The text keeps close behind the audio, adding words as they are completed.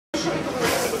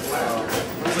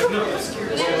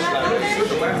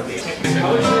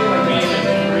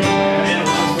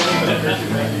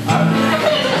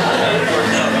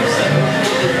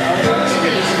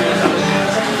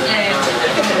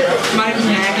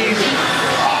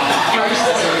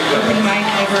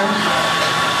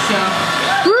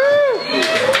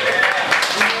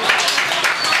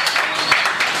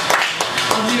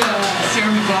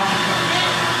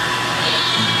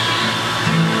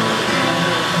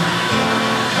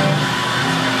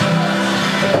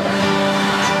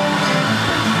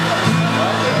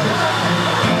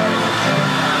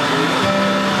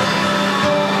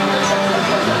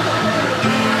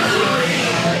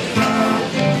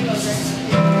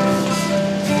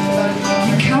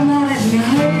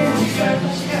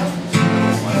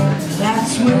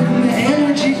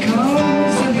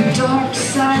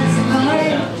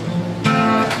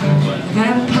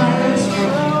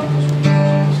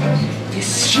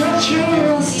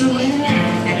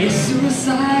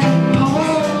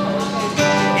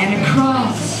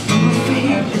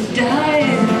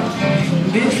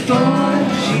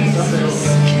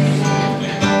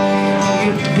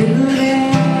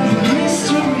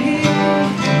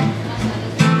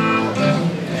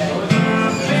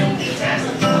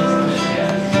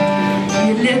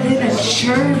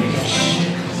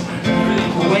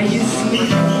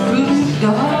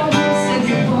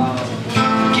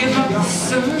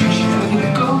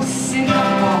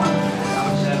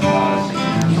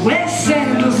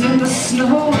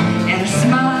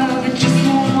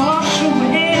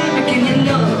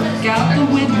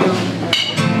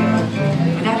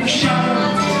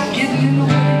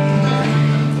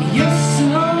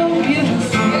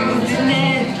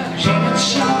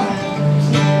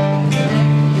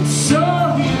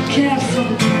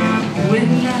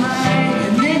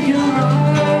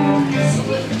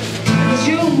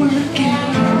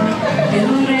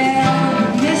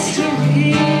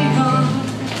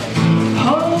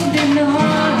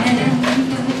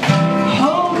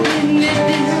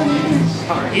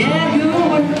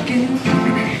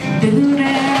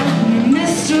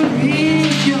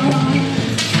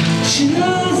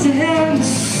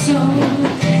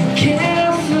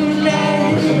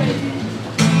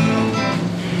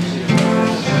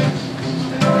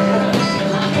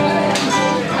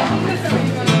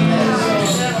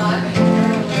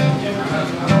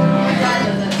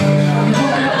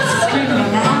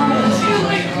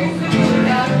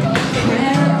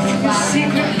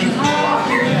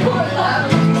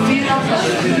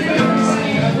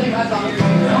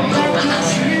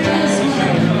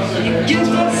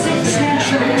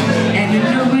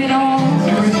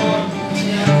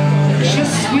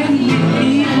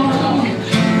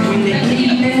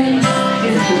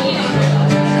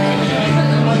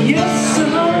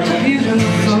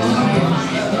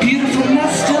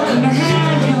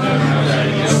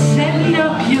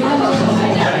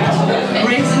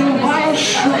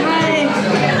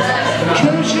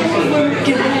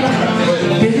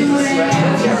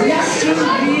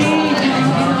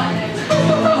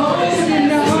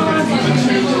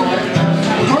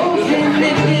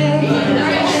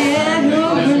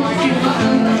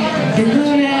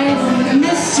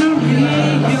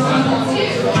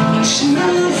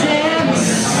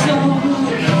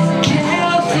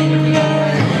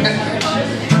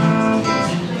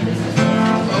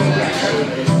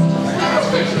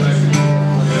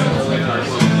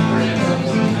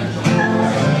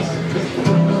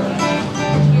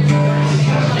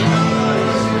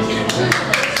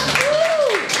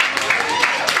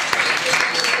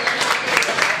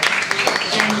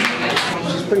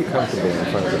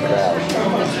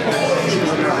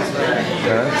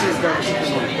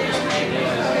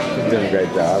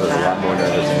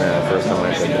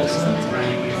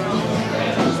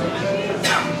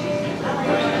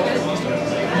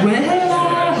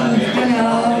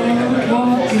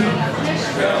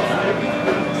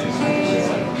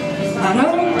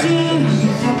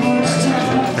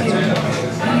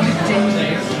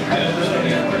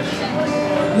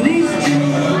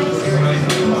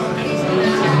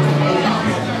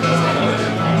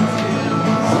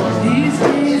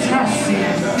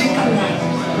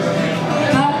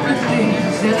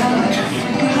That I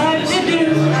forgot to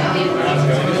do.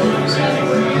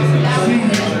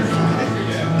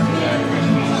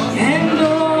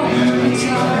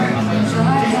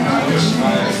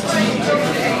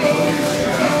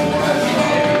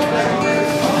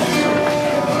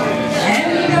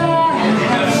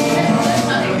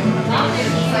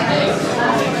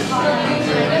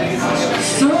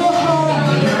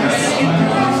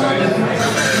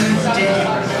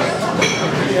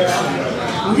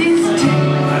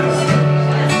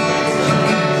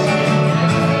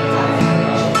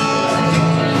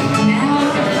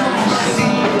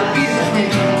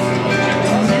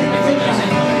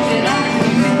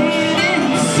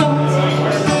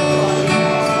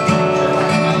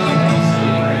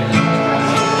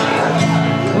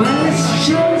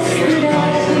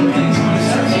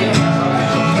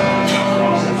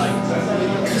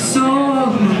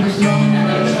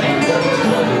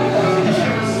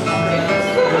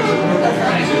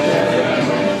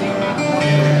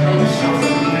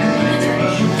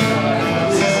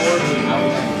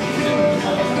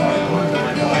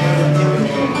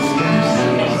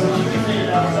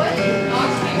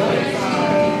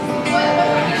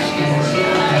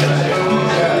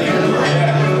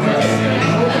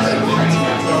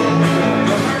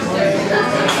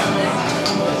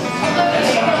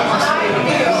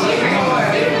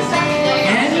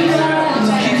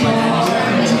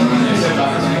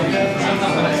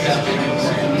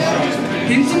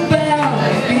 It's about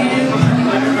being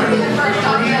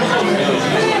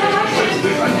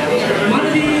one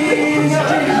of these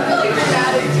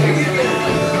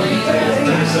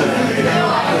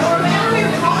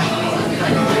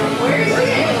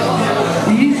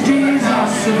days I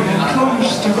sit on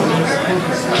coasters,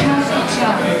 count the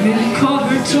time in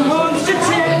cover tones to 10.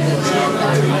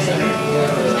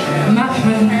 My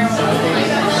friend,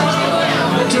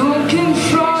 don't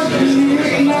confront me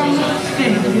with my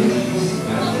failures.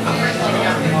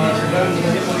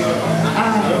 I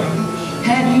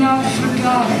had not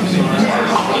forgotten.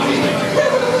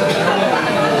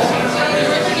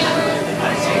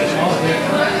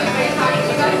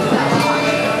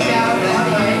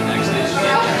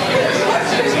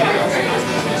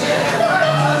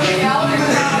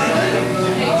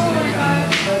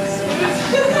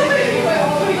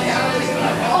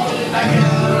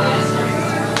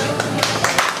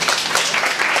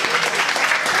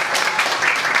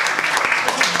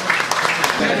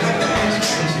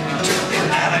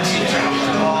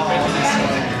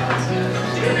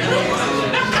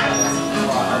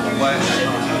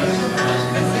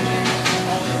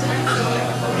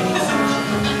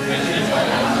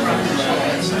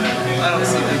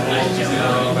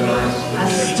 I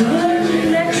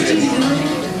stood next to you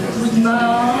with my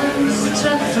arms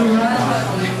tucked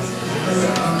around.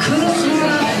 Could have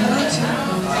sworn to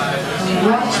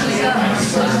watch the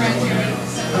sunset.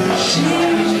 She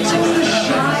took the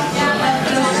shot at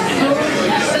the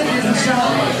frozen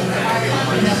inside.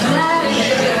 The flash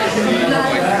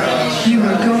like you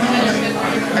were going.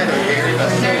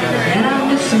 And I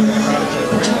miss you,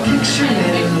 but your picture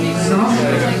lives on.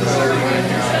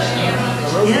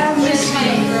 Yeah, I miss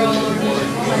you,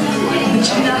 but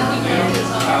you're not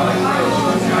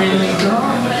really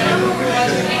gone.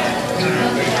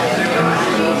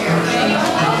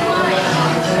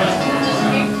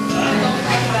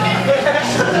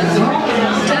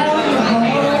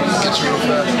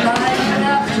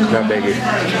 Brad Becker.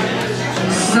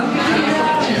 Something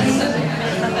happened,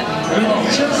 it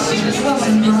just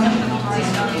wasn't right.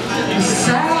 The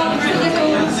sound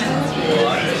echoes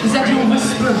is that your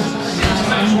whisper.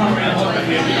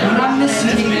 And I'm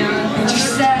missing your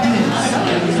sadness.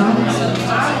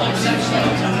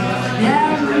 Yeah,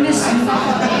 I'm missing you,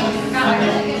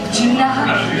 but you're not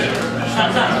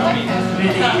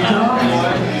really gone.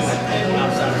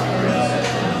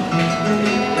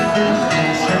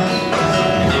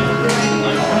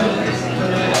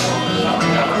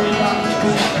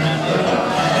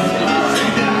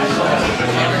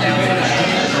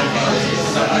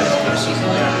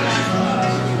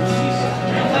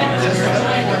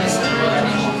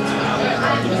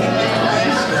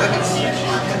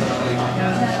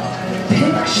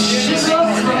 Pictures of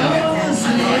roses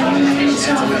in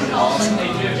time.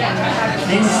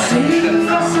 They sing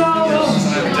us all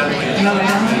your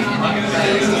life.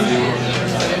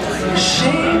 The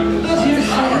shape of your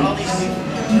face,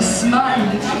 the smile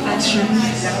that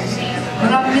trace.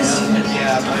 But I miss you, but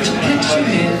your picture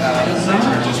is on.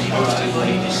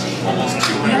 Almost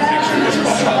 200 pictures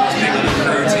of making the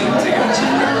crew team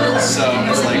together. So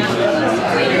it's like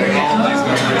all these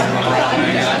memories of my life.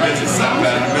 I miss it so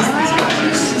bad. I miss these guys.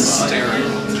 It's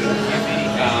hysterical too.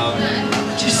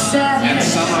 And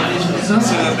some of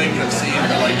the things I've seen are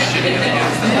like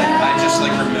shenanigans that like I just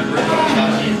like remember that I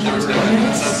thought there was no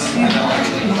evidence of them. And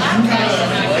I'm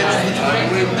actually it's the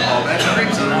time when all that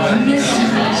brings up.